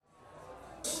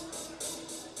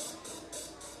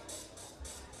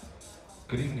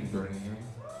Good evening, Birmingham.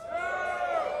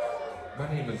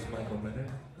 My name is Michael Menert.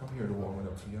 I'm here to warm it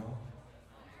up for y'all.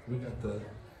 We got the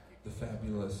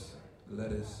fabulous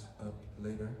lettuce up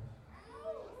later.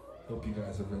 Hope you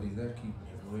guys are ready. They're keeping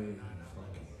it way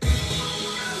funky.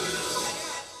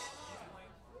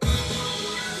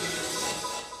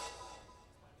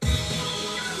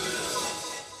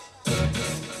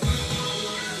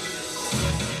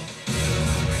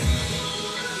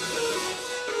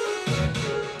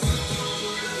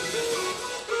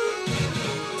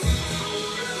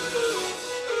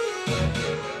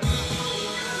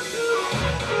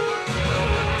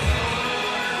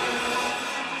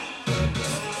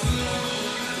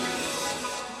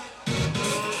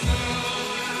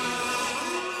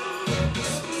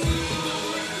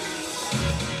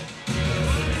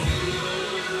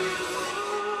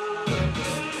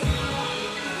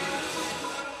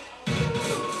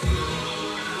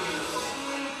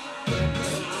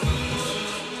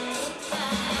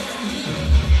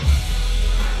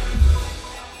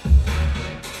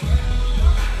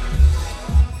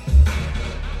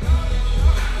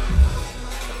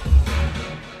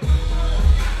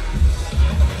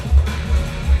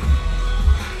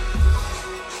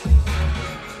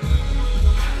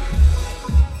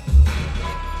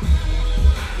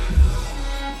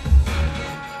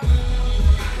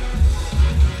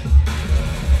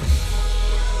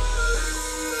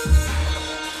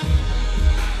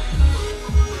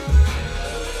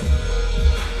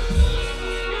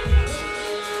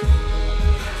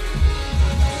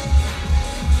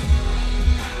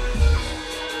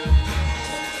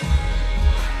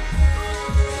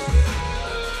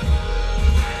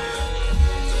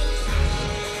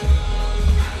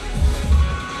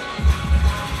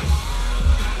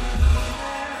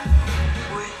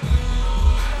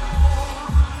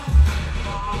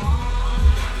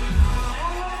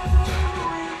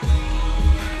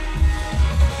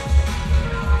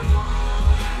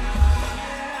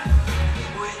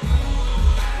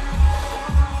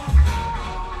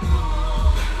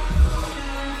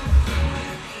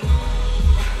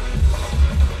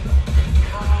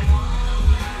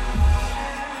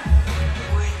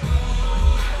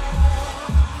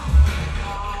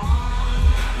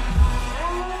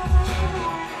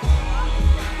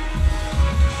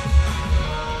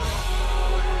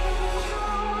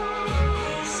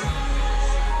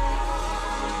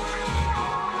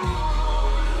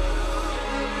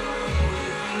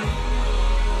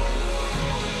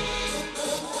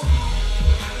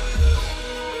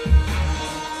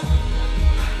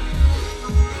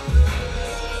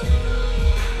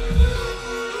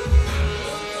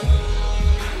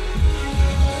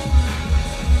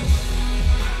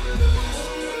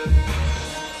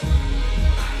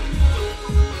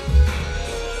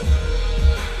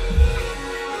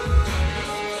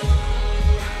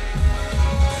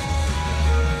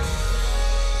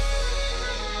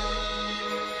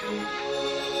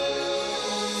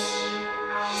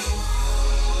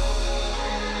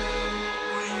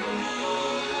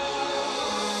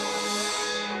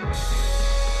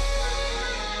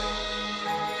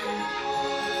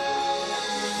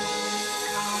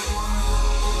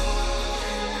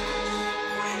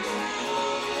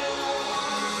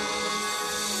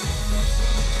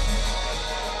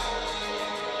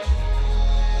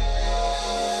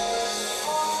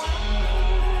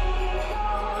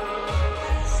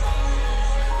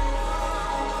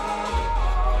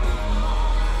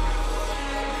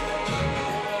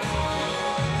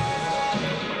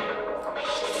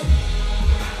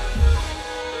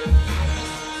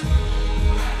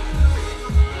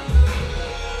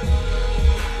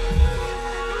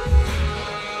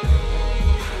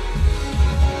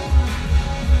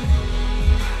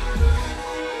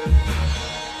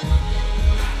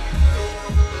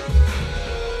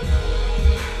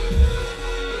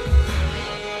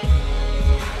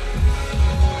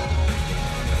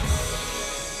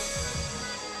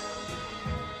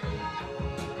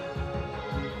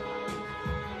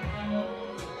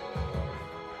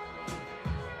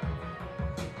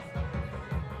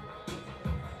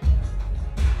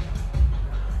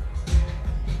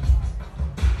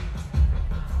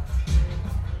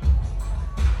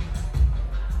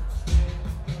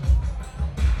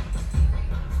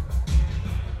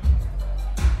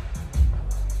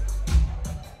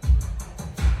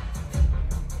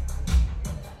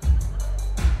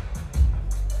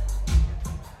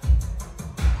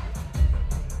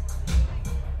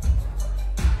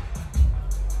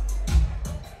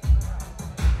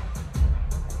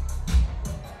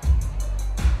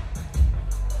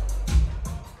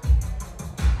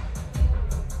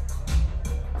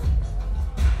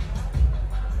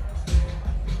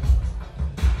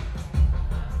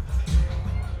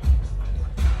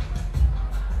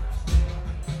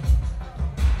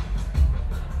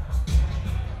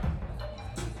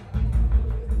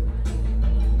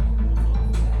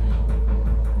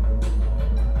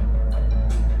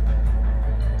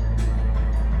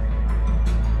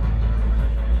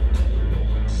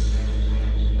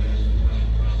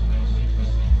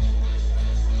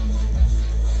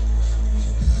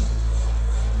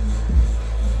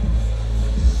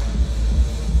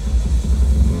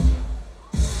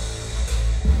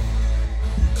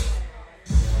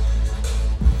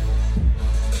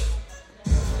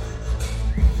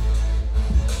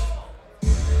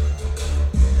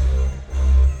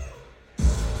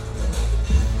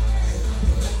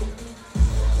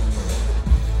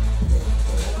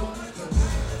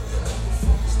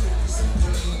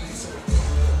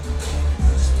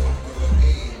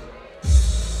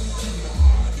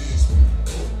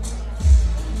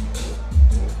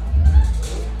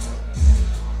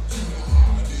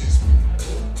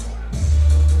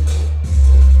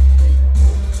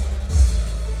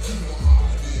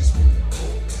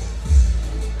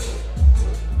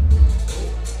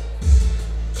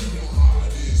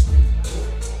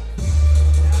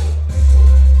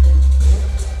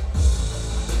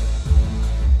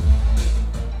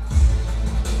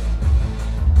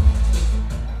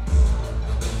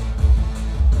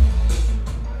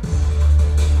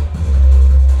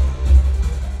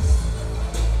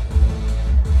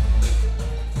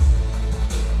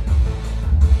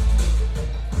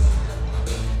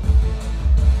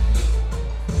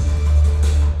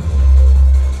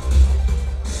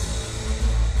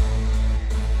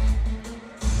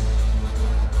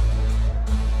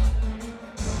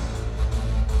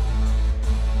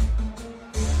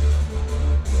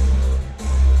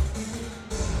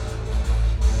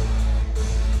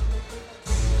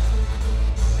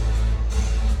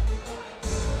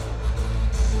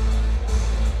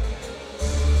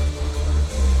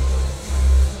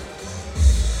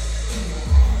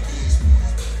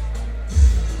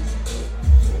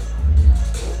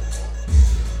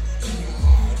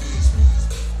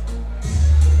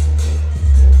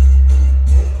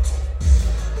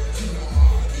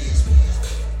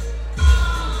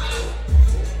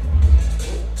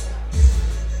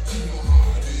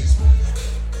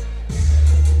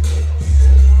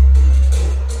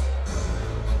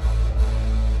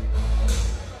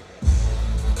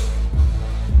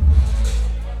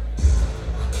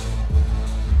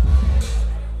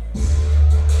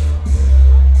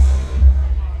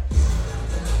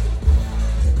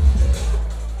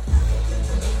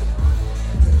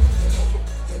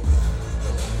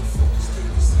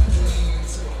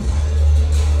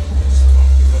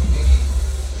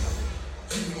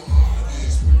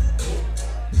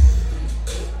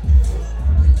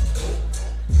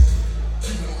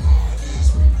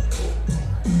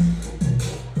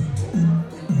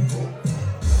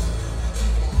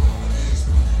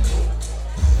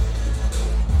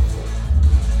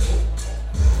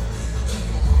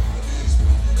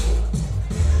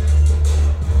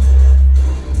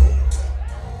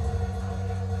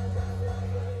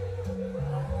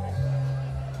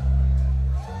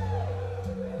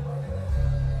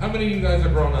 How many of you guys are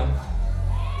grown up?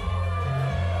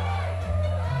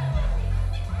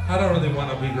 I don't really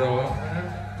want to be grown up, man.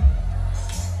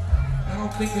 I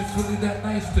don't think it's really that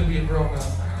nice to be a grown up.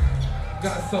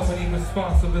 Got so many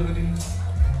responsibilities.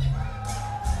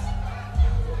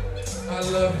 I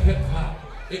love hip hop.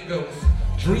 It goes,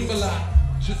 dream a lot,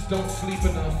 just don't sleep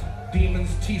enough. Demons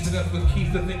teasing us with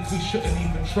keys to things we shouldn't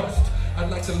even trust. I'd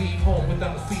like to leave home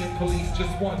without seeing police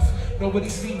just once. Nobody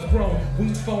seems grown.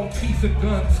 We phone, peace and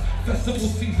guns. Festival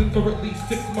season for at least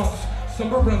 6 months.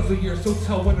 Summer runs a year, so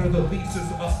tell winter the lease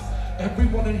is up.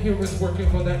 Everyone in here is working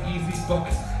for that easy buck.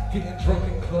 Getting drunk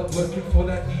in club, looking for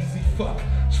that easy fuck.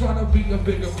 Trying to be a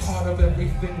bigger part of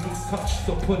everything we touch.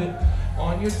 So put it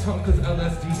on your tongue, cause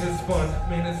LSD is fun.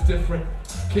 Man, it's different.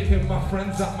 Kicking my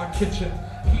friends out my kitchen.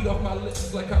 Heat off my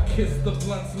lips like I kissed the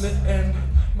blunt's lit end.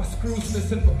 My screw's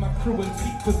missing, but my crew in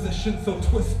peak position. So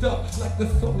twist up like the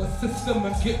solar system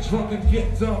and get drunk and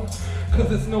get dumb.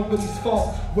 Cause it's nobody's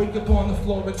fault. Wake up on the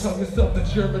floor and tell yourself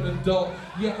that you're an adult.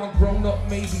 Yeah, I'm grown up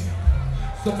maybe.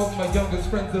 Some of my youngest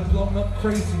friends have blown up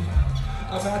crazy.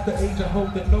 I'm at the age I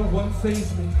hope that no one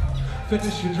saves me.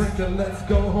 Finish your drink and let's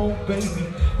go home, baby.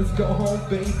 Let's go home,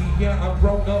 baby. Yeah, I'm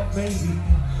grown up maybe.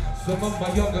 Some of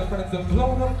my younger friends have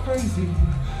blown up crazy.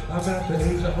 I'm at the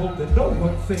age I hope that no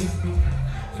one saves me.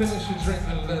 Finish your drink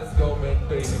and let's go, man,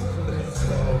 baby. Let's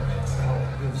go.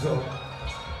 Let's go.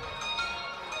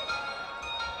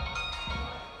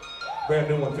 Brand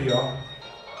new one for y'all.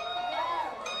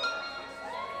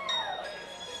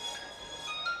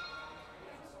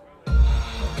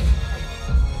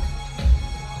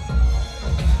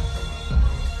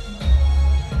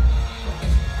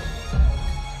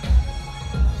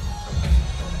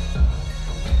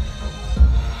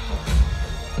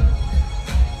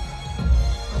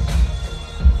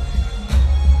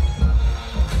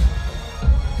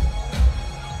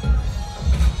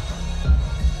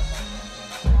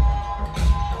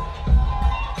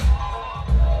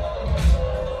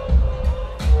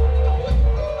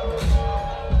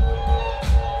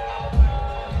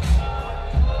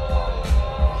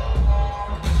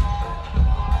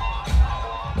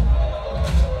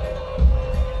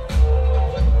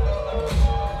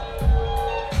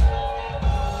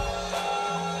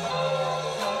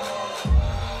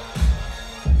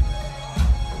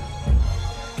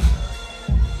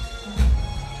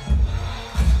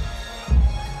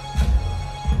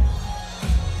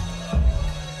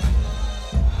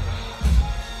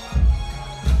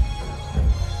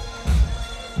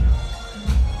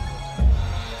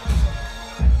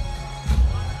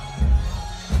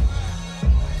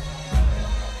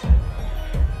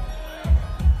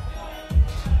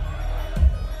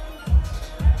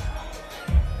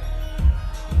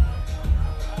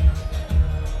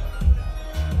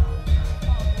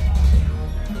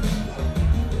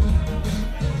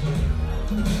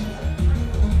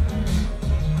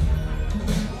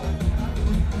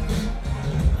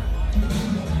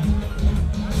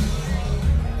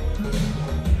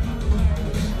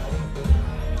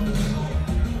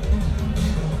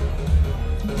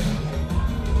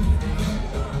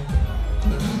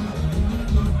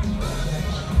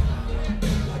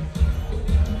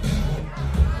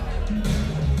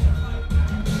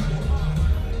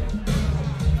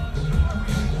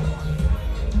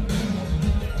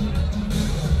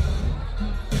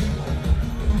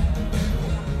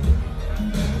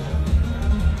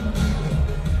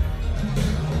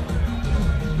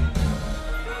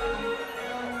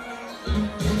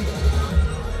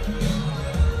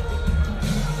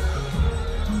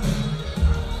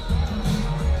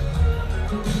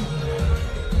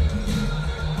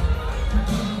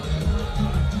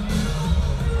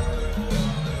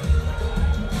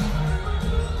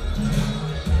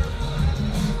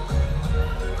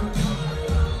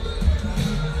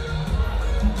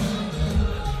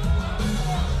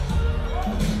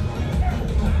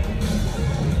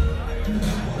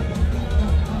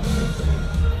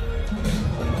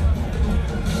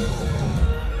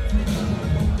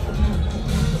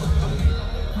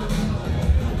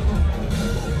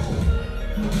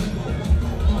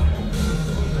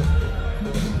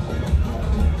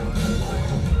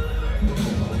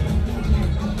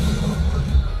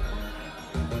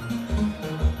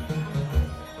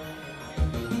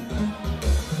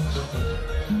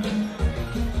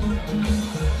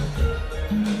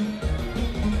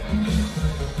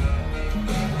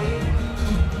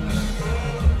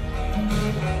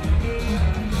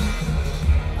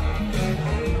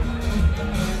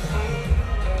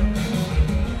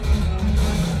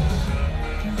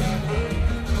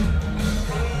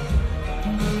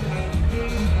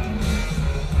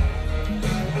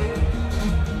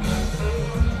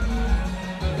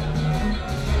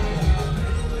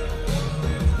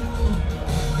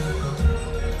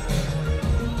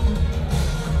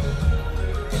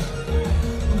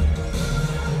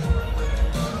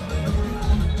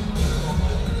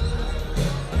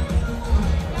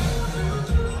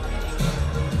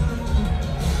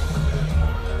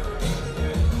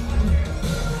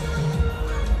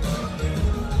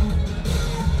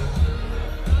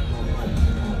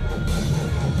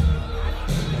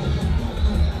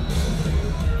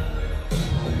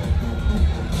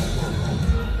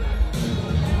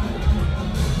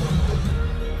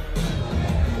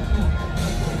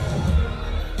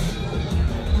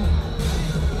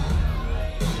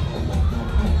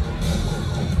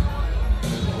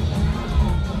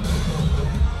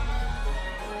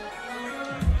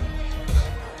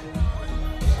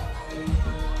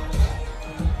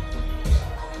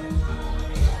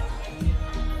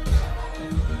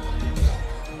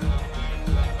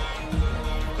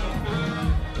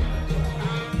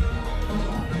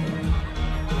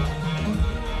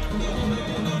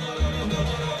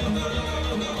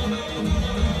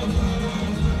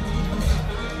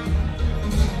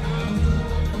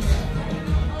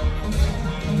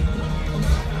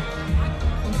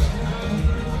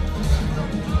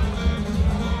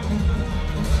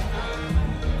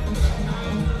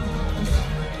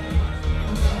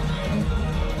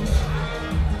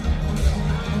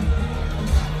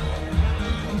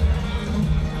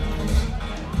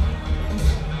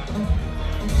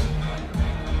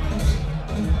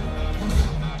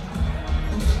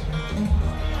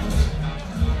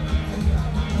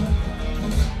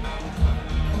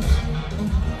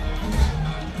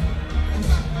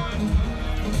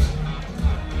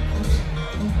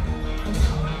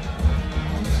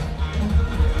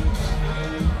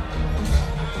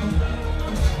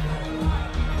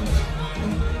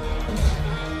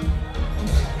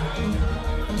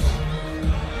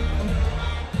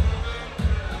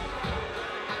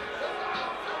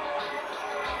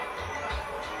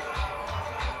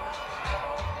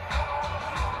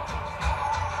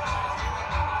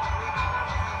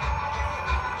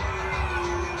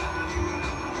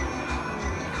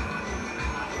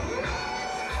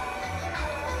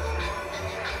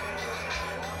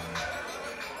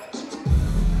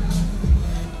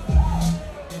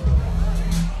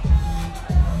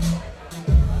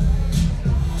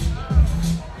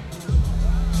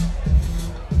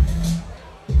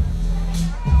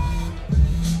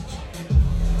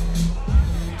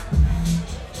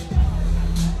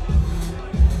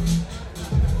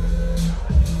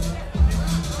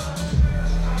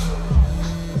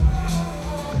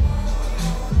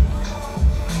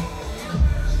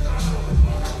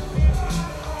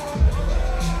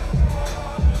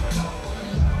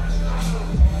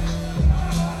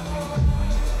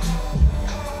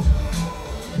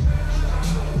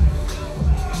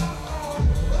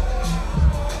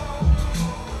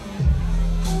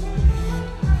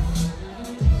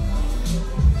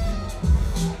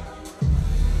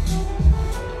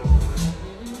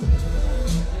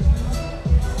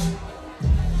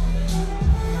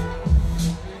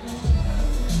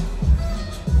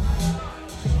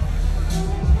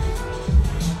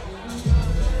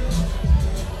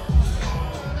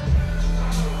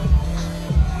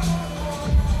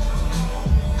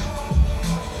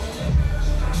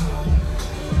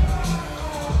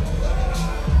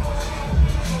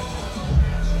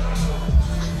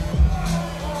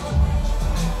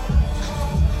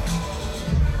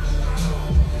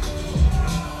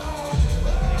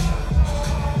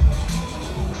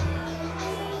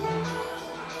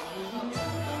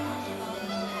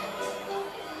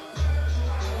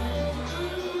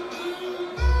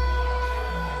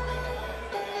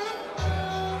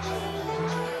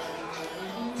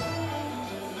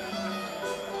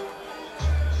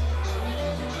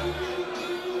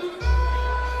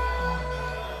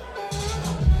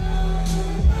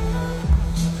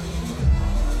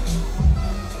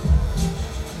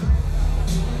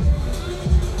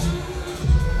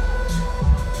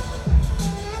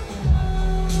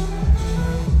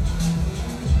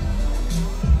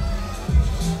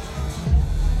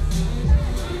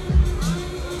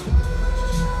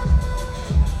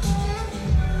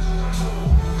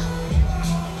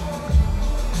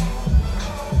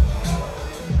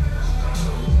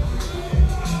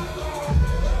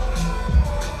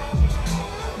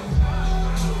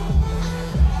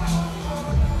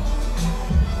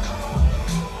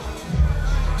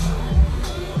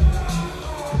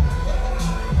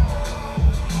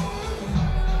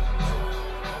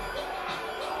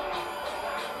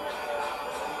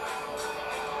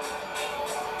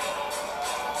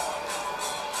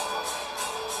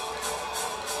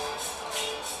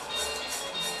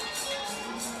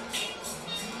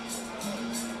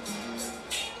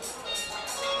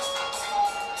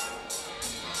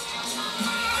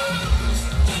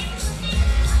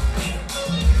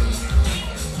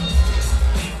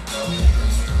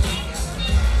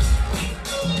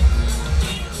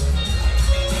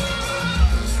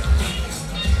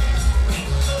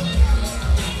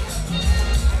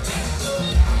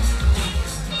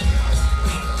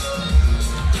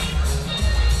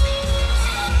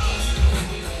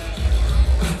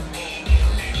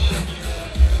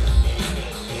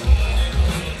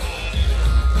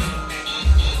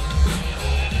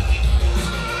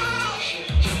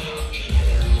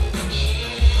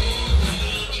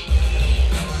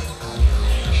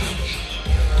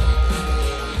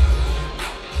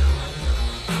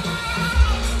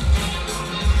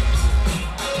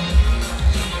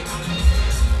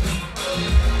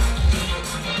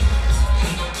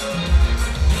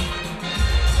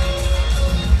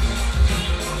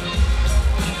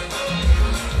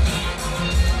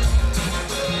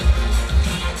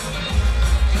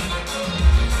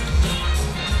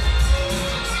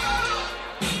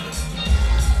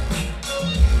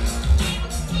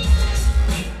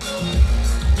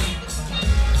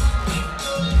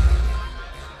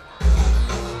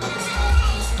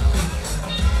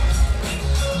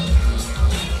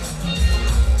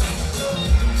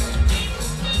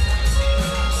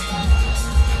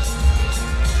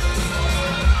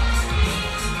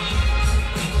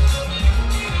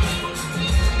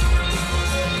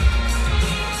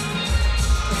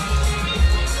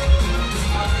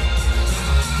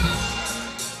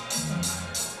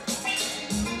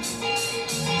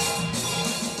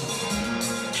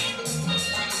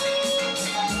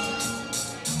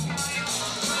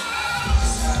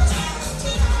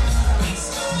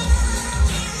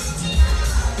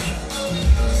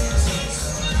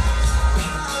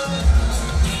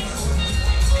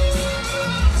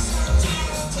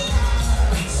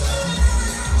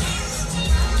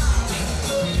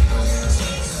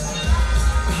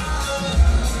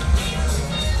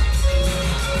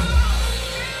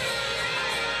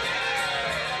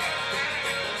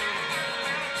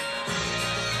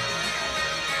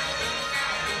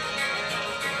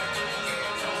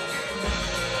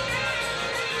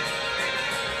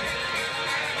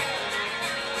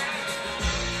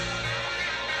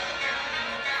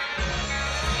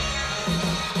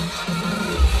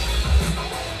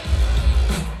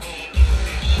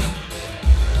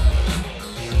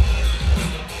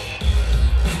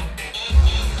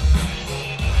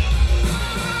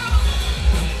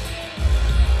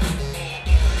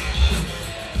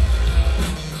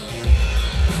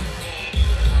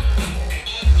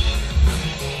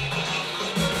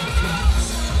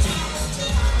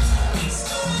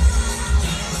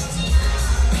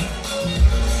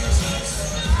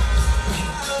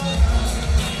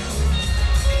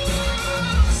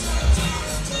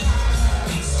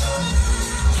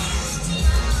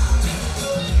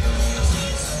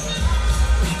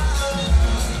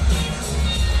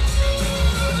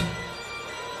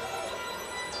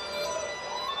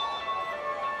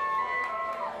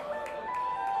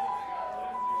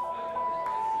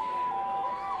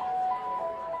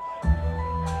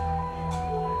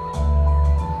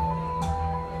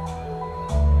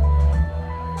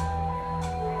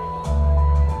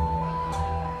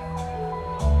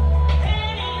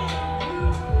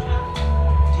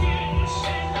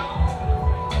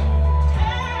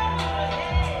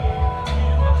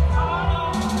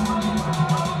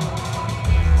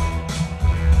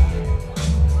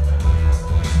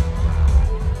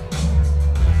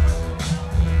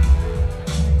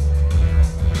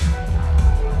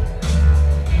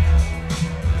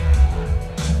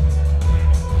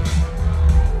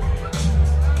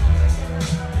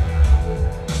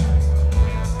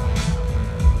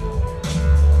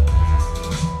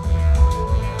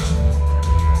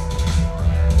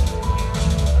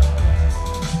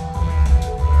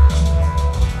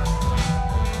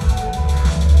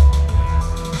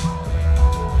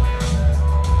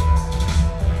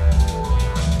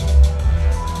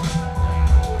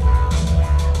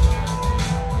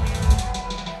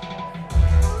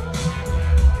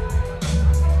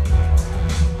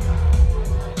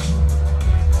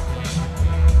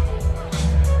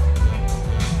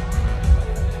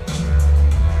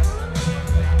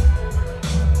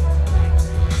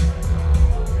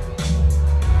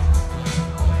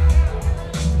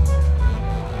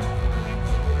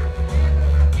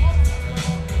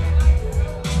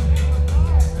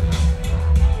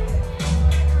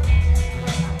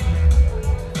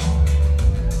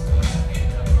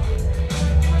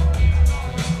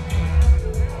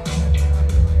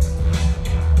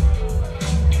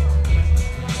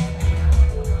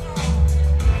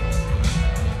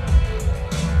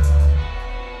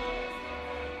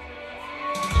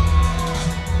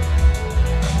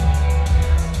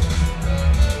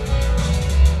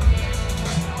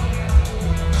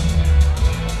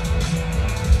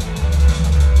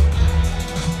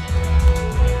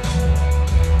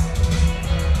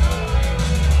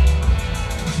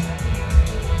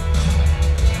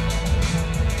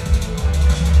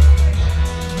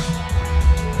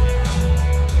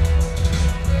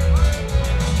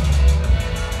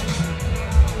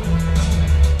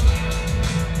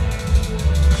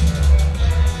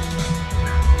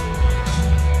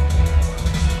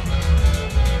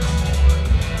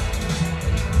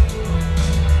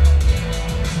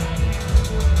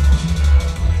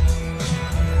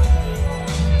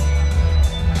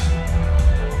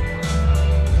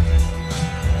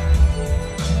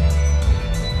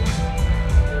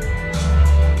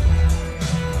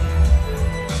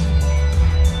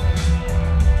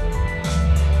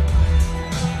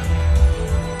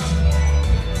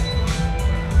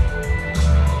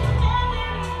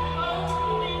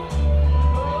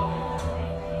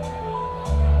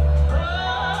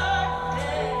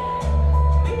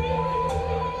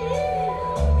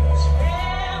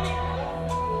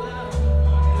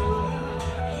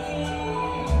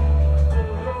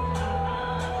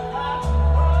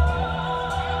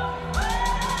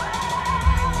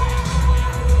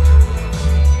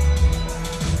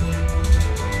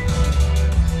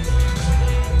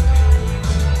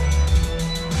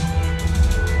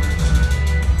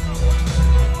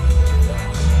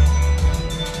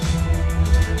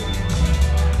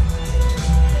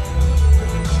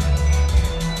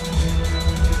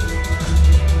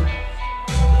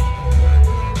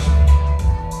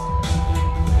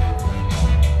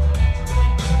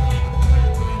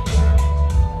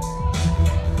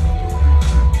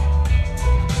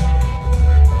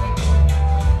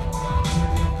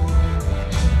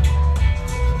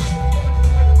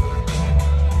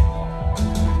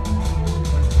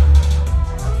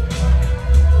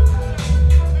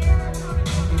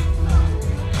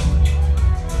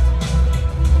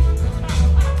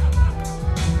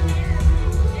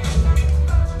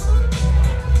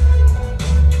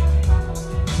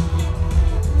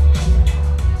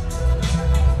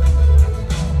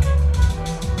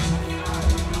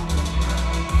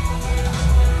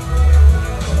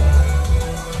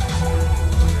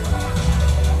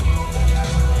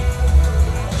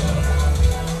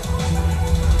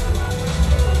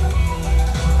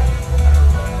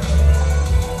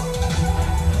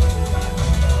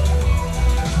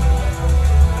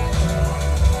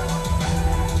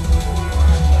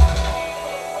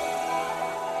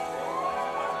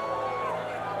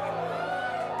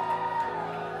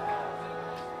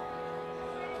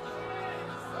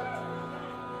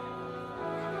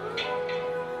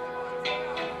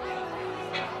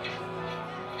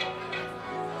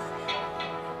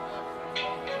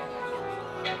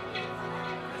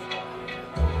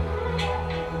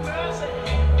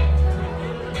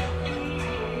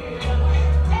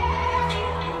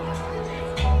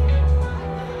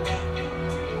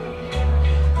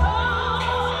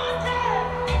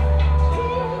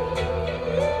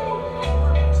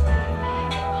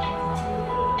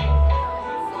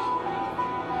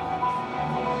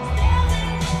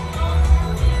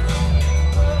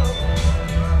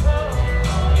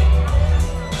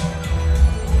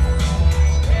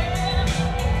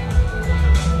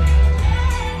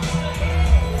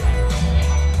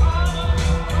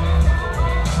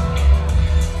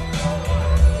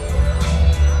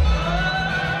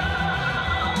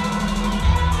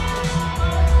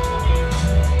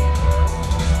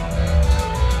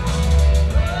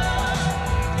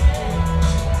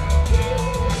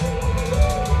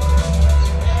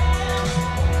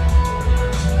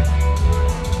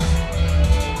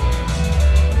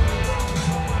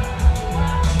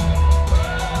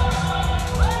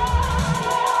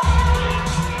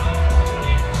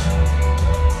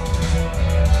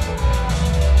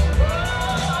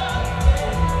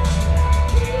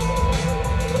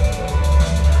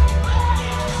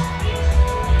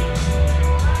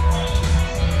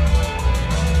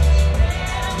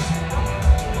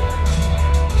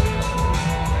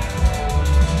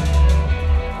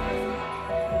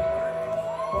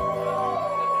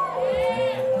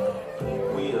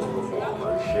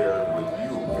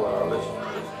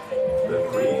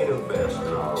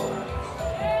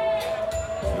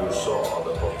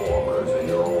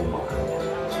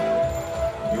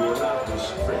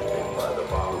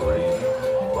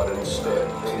 but instead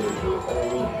painted your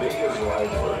own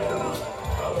big-as-life version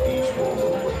of each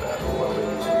moment with that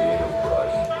loving, creative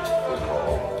brush we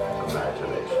call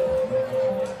imagination.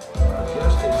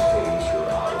 Just in case you're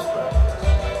out of practice,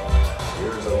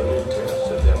 here's a little test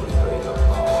to demonstrate the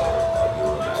power of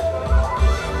your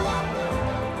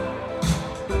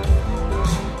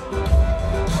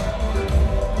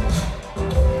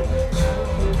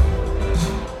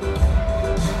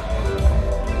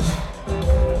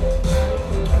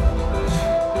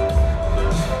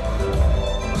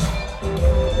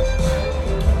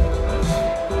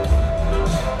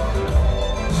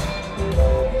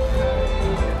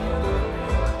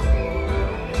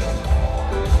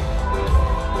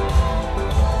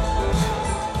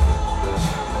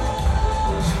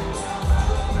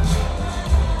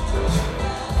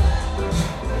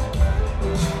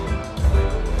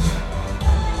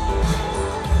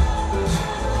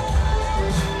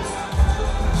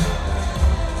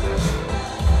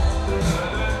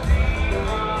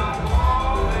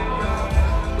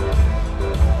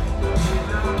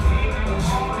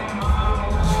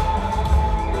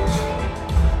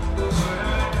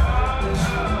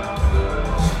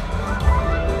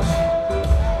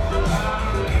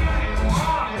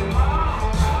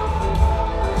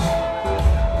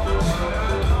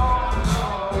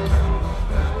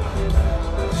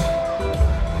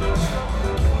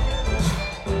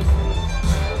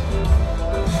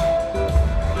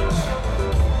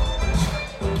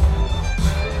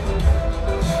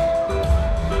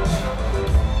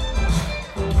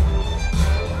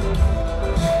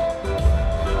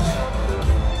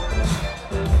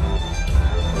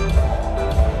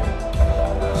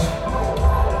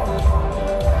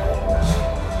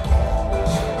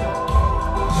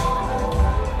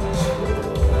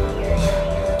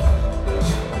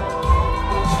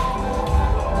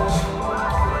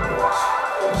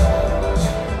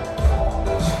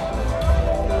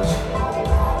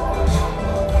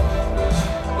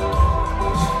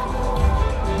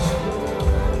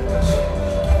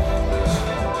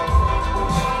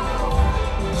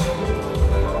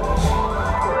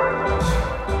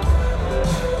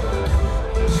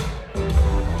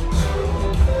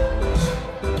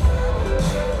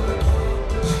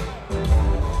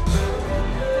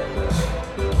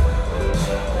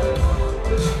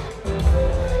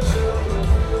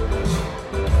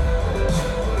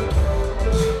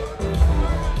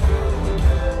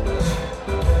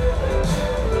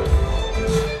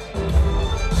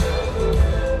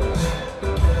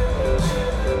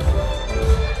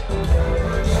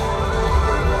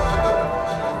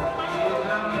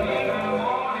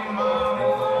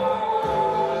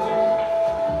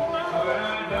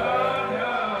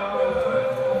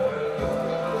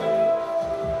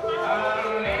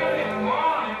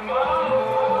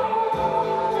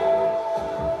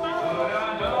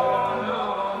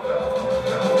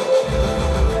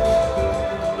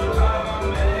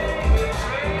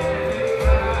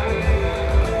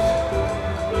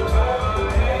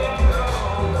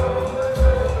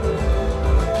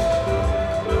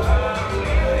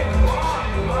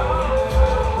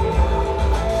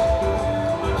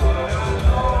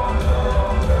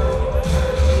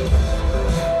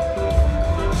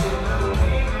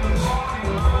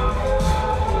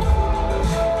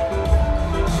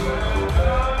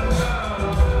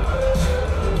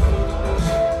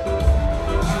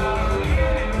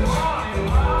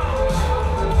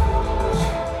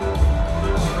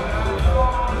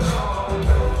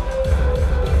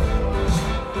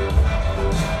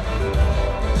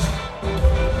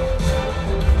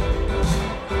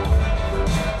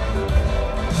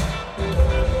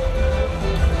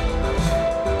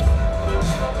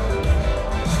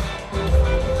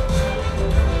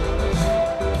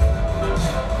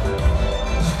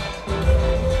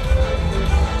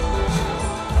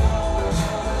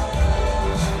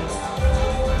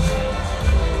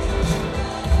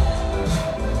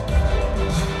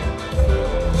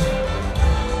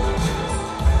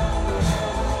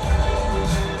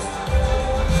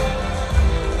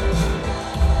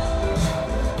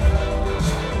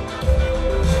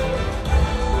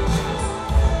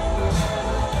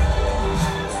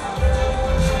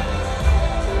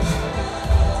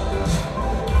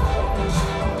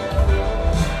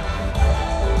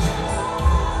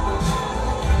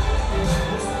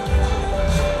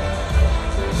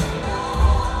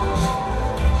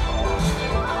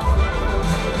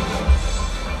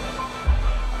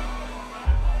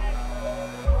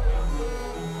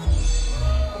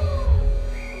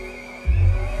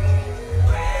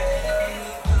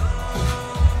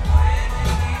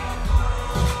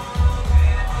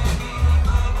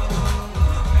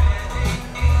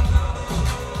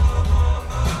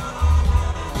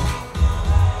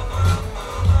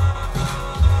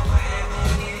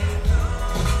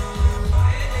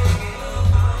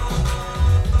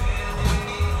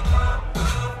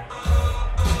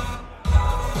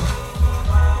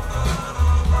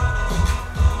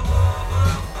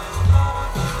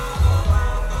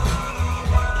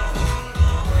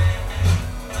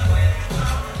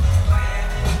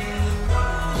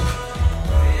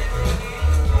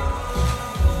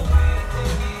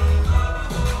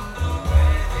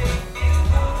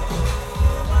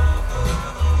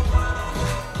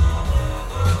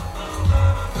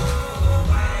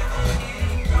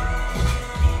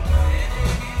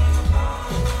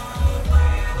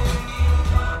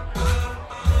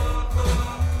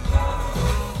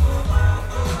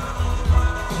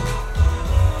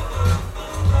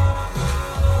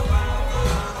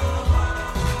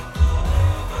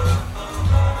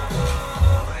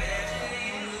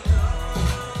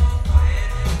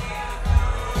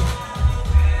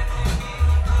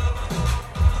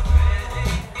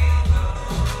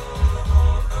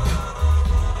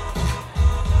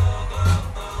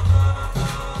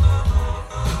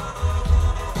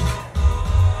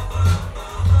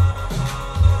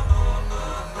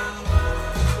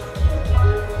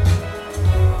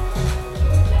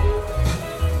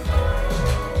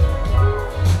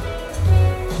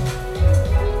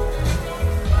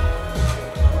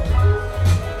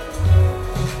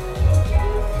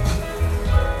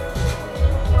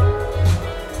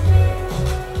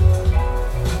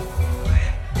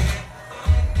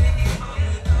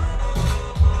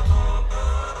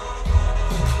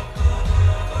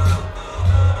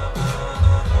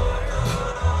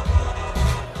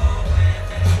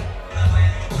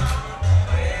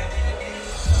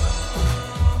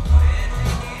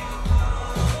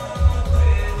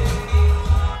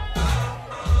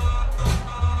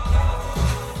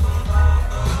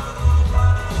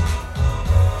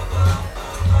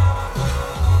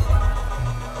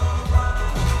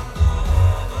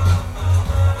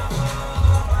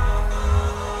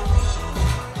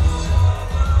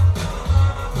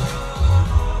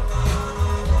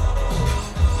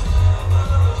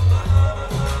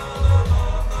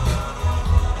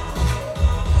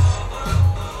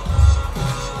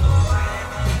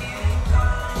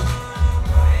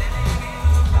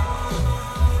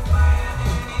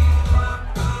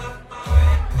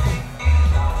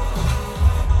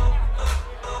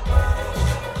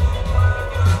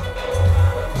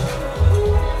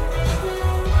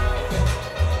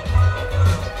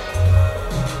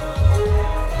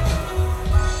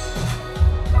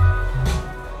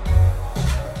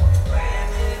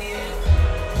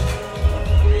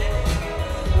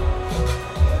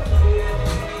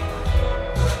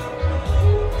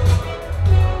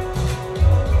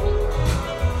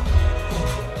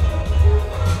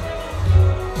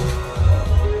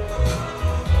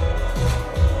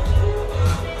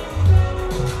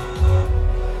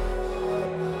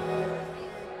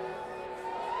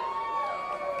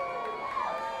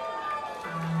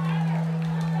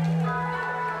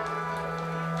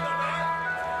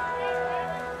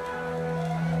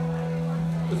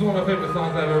This is one of my favorite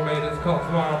songs I've ever made. It's called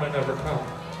Tomorrow May Never Come.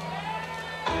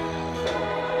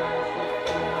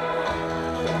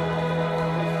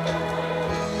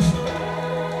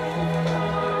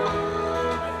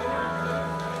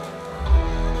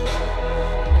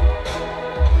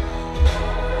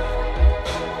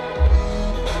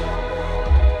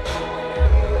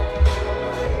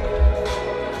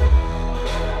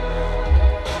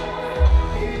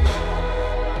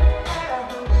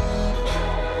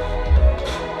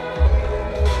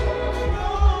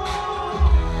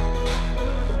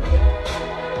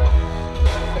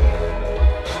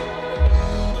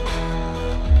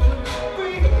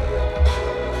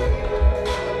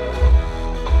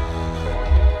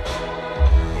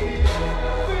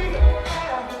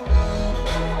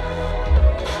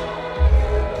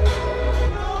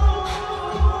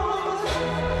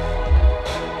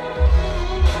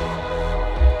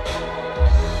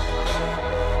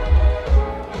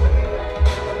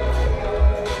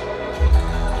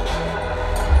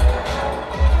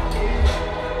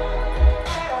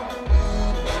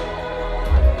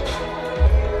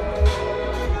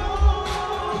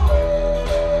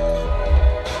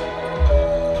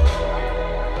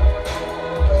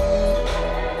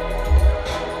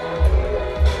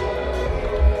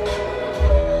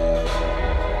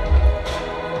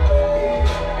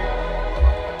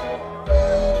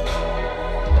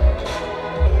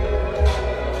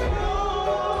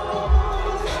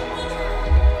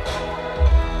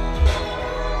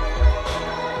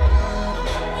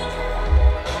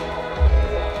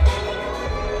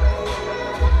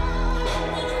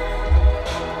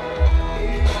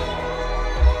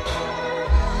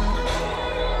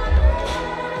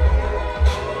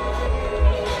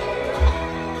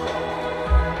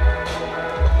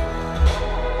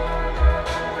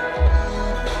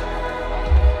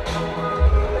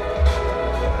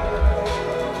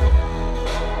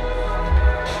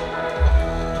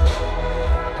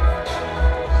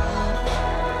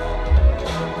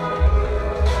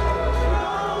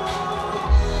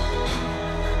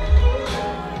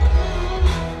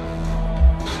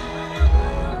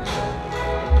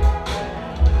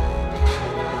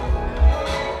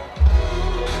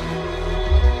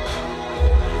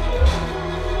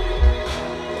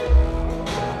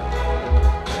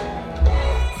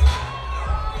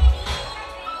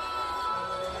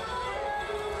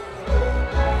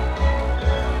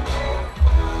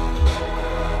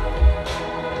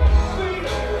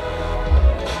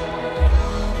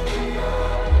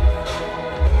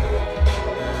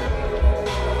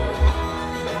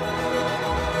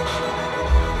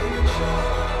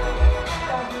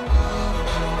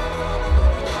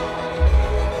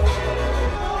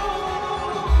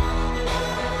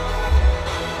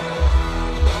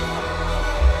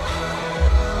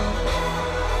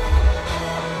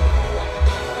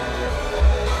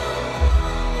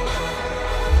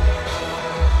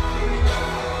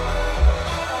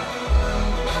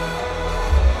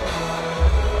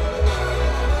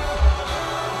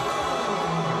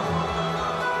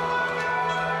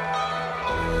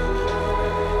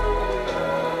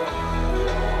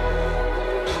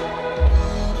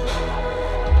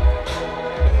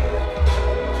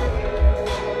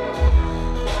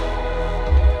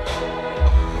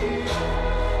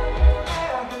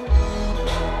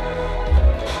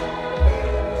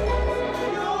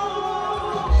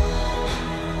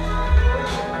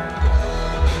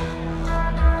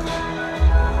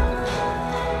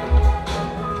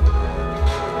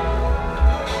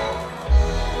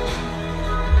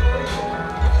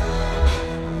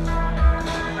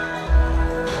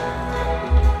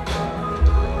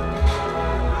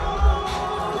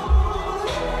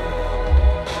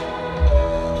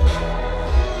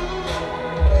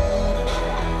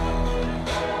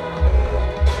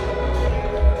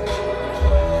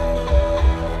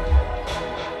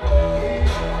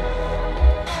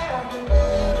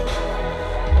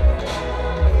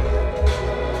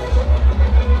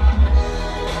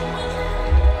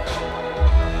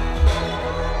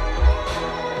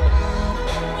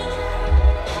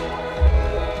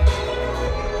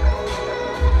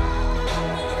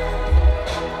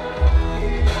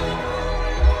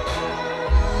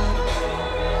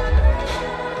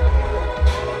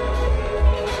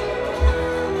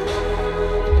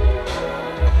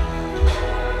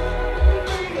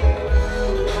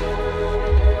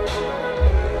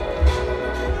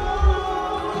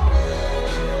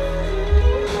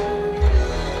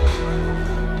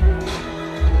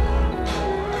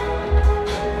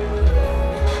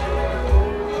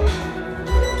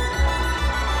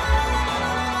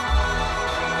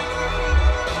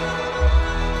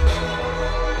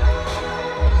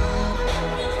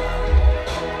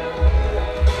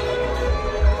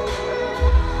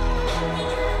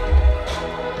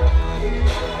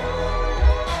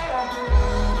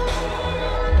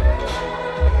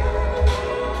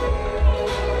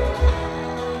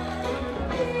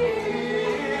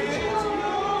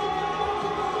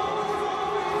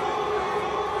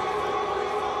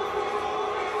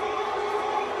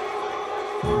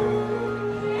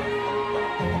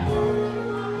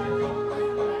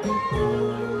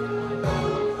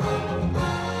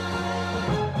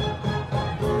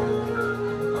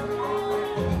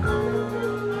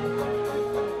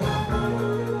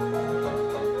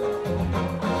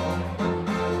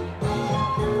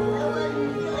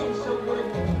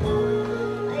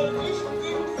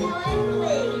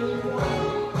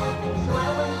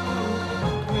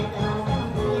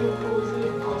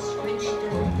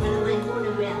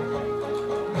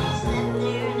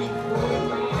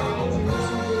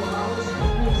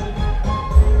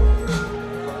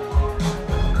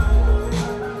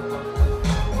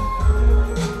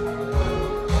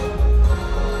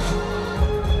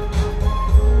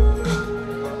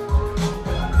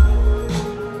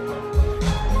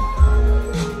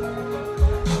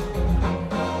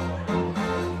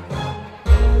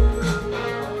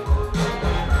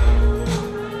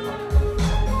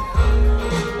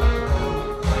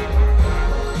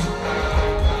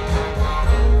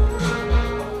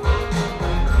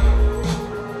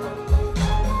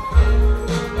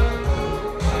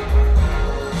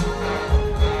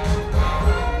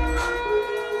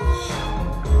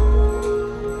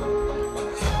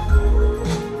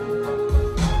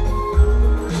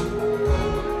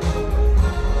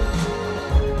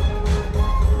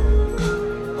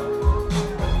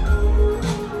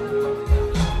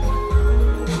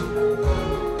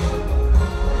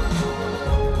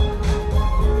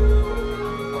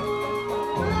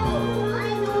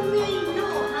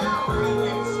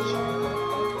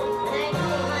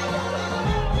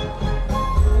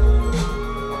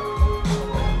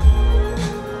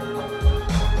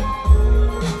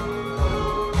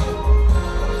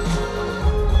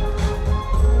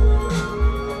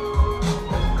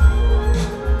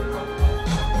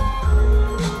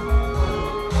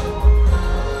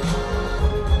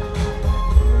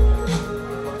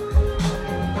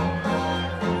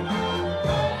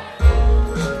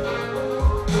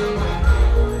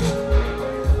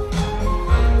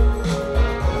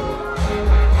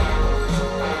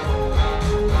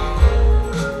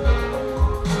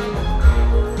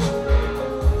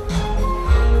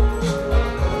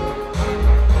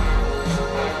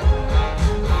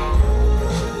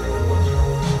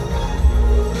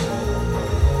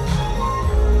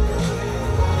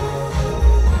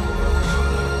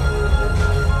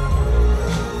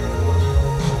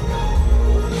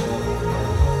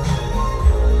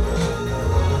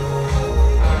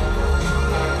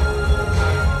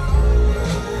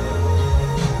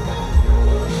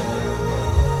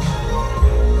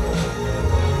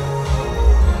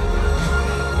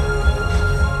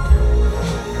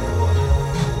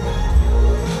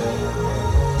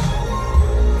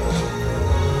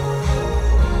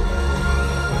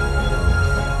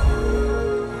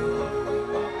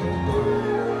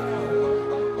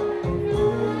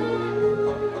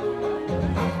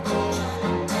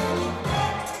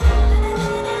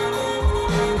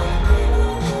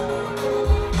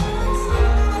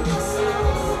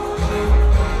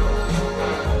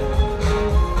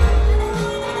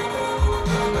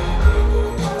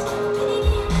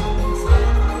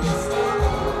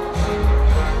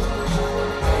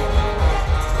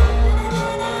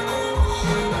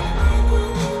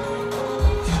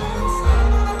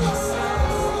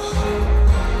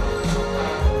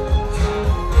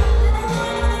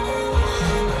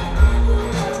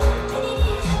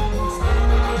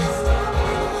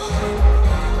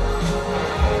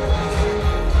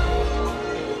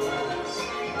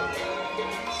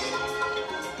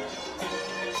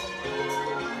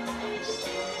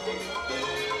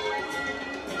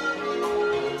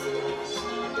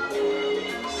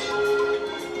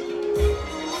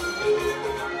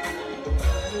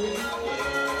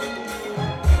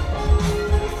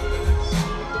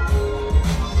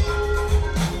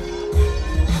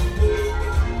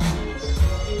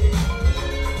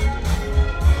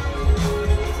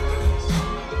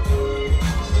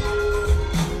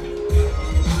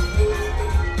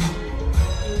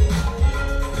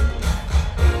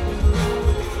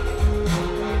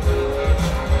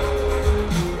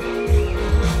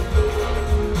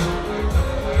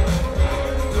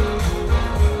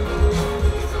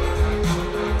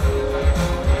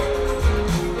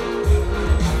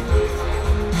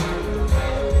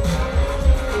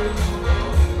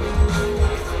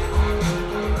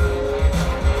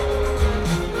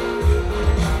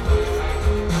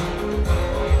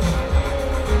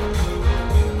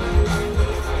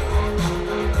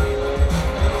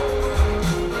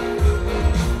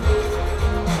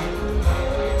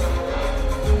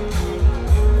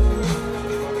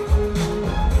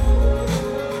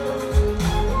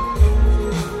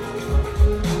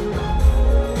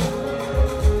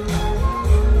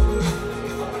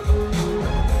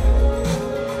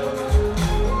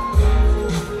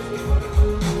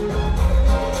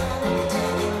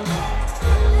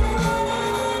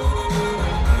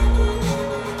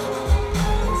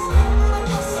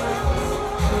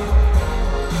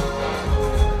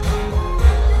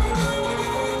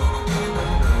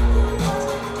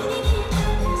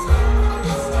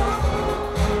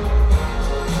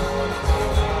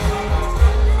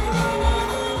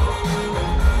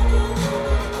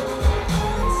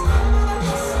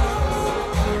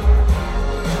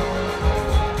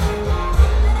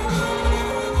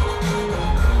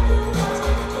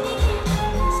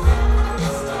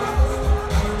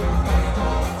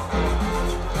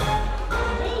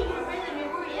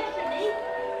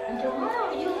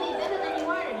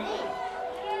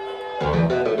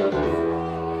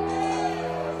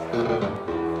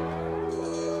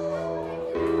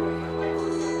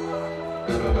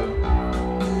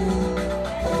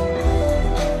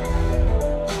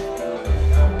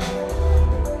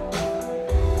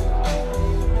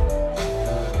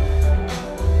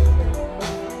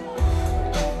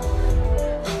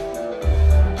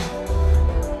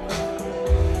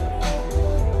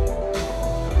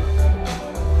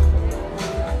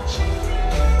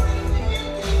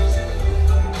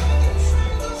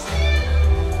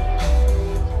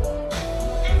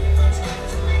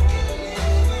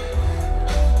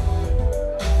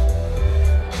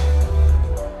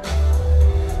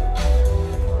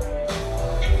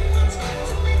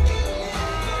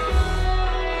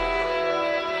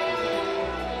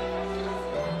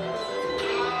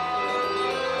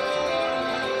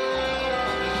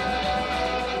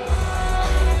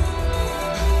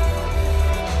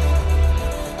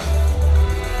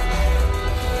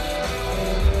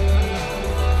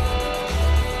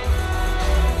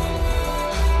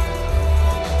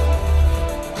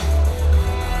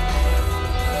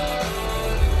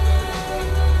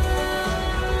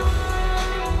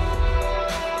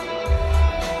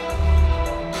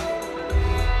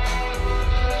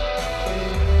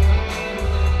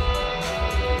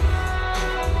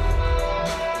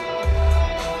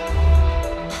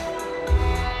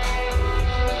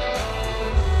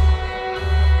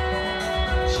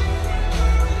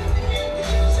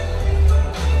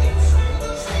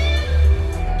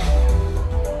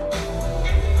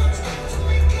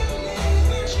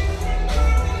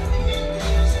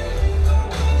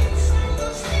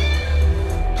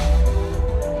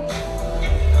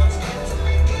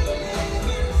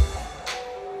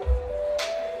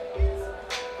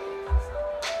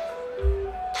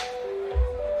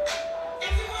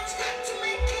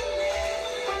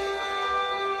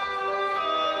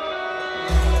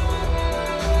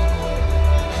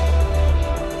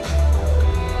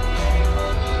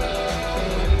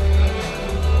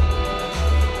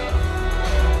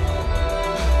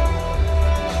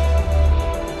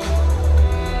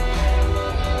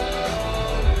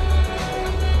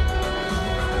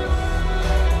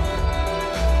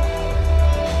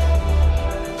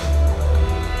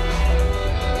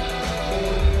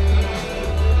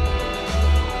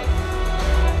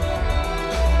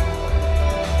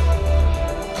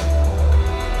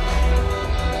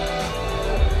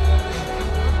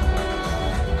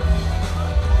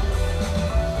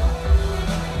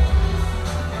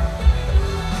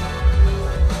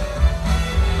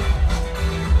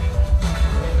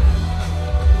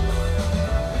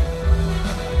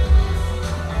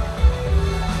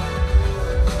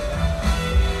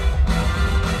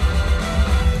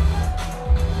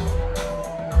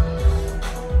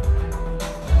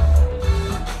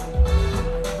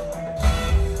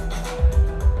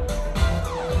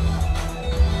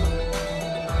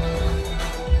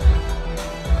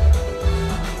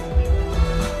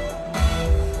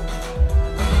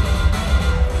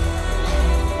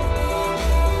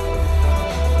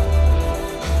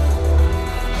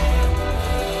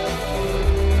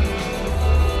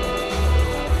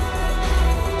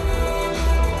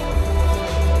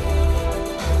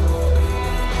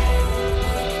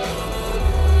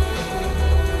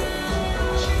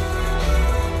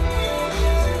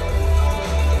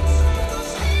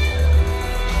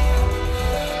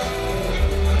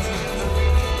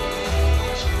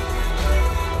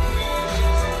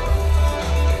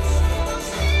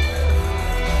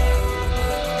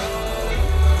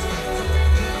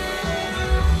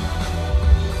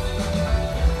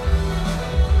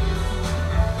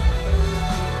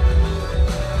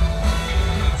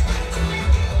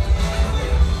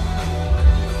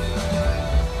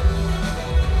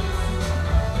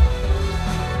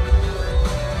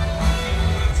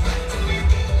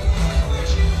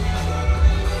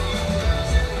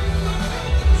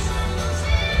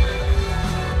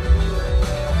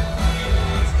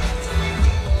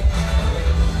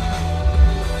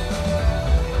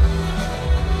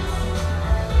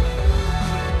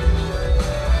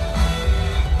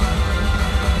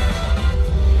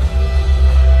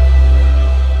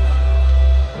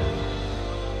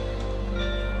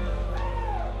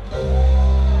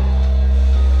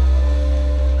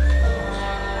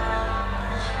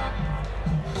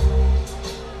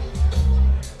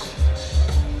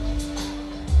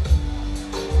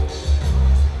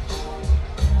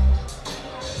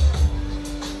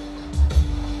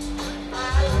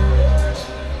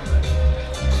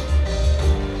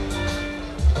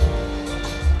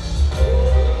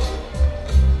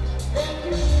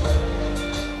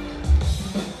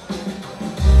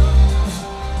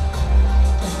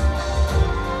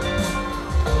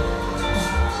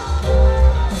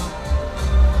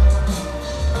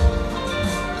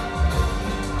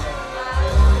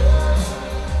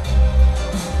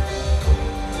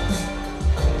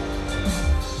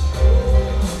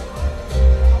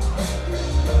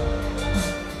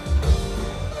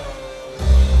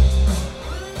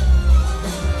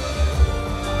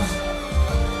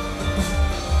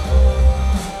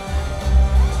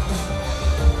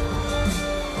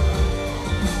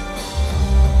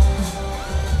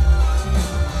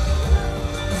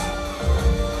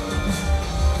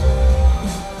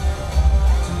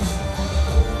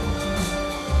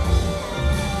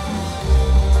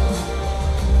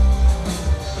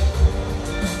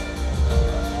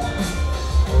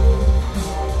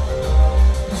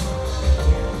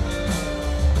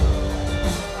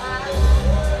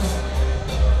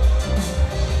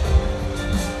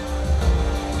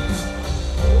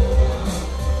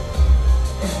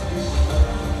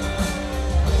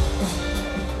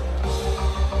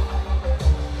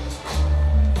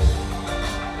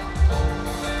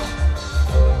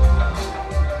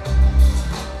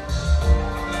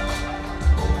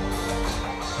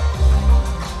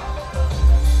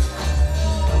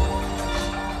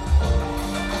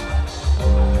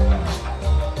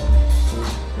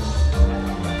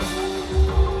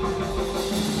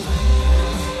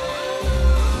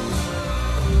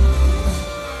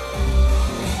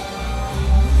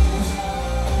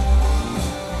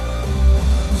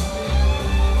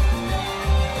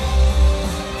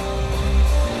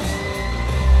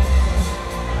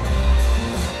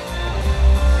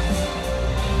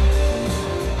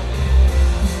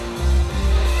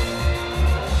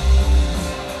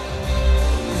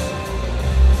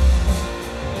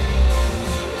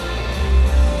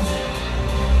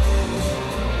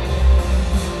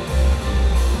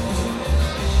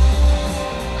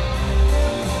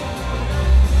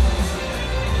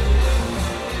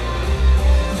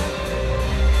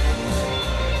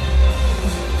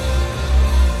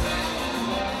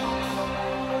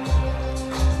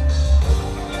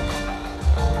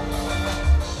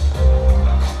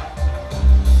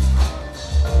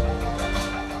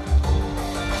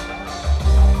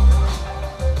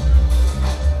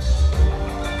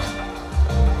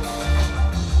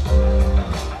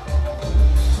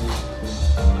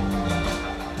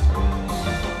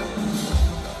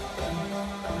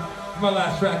 my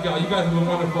last track, y'all. You guys have been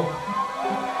wonderful.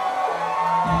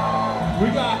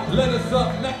 We got Let Us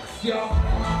Up next, y'all.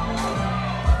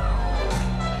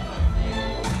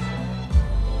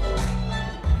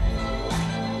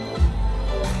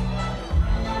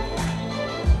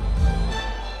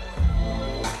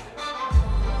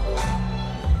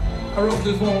 I wrote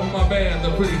this one with my band, The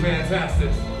Pretty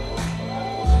Fantastics.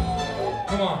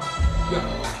 Come on, yeah.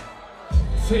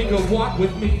 Take a walk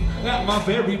with me at my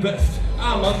very best.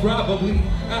 I'm probably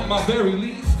at my very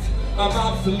least. I'm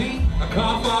obsolete, I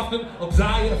cough often, I'll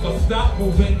die if I stop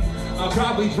moving. I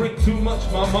probably drink too much,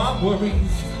 my mom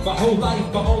worries. My whole life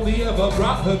I only ever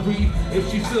brought her grief. If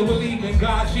she still believed in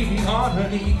God, she'd be on her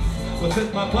knees. But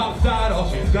since my pops died, all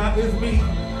she's got is me.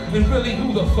 And really,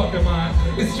 who the fuck am I?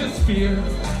 It's just fear.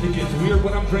 It gets weird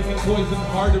when I'm drinking poison.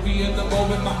 Hard to be in the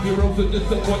moment. My heroes are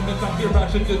disappointments. I fear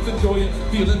I should just enjoy it.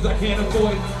 Feelings I can't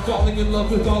avoid. Falling in love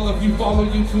with all of you. Follow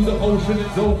you to the ocean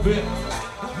and dove in.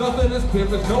 Nothing is clear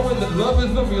as knowing that love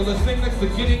is the realest thing next to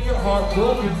getting your heart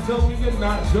broken. Tell me you're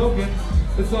not joking.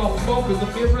 It's all smoke and the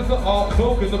mirrors are all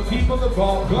coke and the people have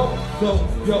all gone. So,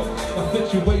 yo, my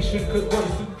situation could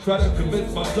worsen. Try to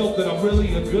convince myself that I'm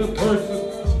really a good person.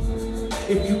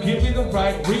 If you give me the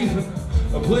right reason,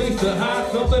 a place to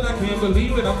hide something I can't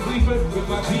believe it. I'm sleeping with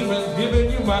my demons,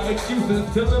 giving you my excuses,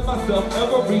 telling myself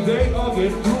every day I'll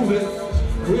get through this.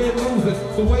 We're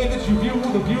losing the way that you view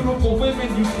the beautiful women.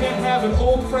 You can't have an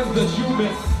old friend that you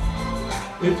miss.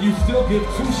 If you still give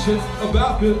two shits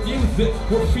about good music,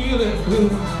 we're feeling blue.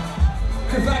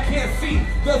 Cause I can't see,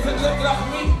 doesn't look like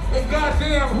me. And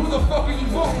goddamn, who the fuck are you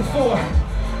voting for?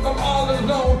 I'm all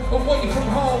alone, away from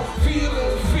home, feeling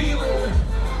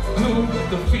blue, but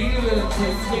the feeling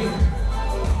takes me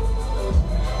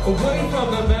away from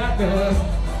the madness.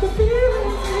 The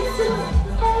feeling takes me,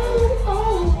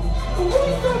 away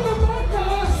from the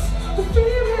madness. The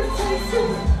feeling takes you,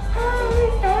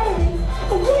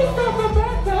 away from the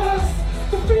madness.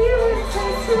 The feeling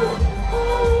takes you,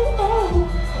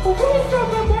 away from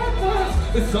the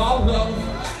madness. It's all love,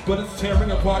 but it's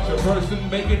tearing apart your person,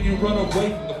 making you run away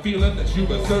from the feeling that you've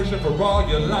been searching for all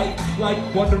your life. Like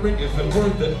wondering, is it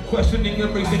worth it? Questioning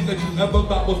everything that you ever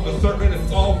thought was for certain.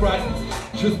 It's alright.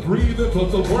 Just breathe and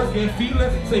put the work in, feel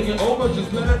it, take it over,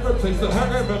 just let it replace the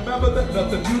hurt. And remember that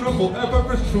nothing beautiful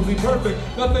ever is truly perfect.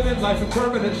 Nothing in life is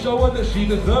permanent, show her that she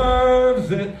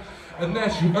deserves it. And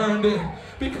that you earned it,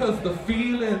 because the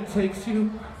feeling takes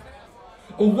you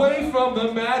away from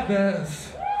the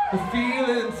madness. The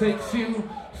feeling takes you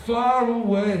far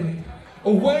away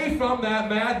from that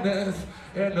madness.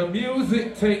 And the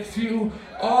music takes you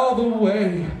all the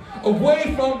way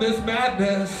away from this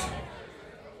madness.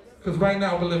 Because right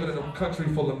now we're living in a country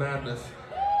full of madness.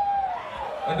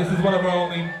 And this is one of our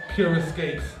only pure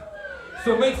escapes.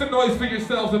 So make some noise for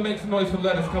yourselves and make some noise for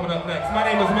Let Us coming up next. My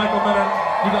name is Michael Menert.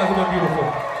 You guys have been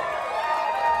beautiful.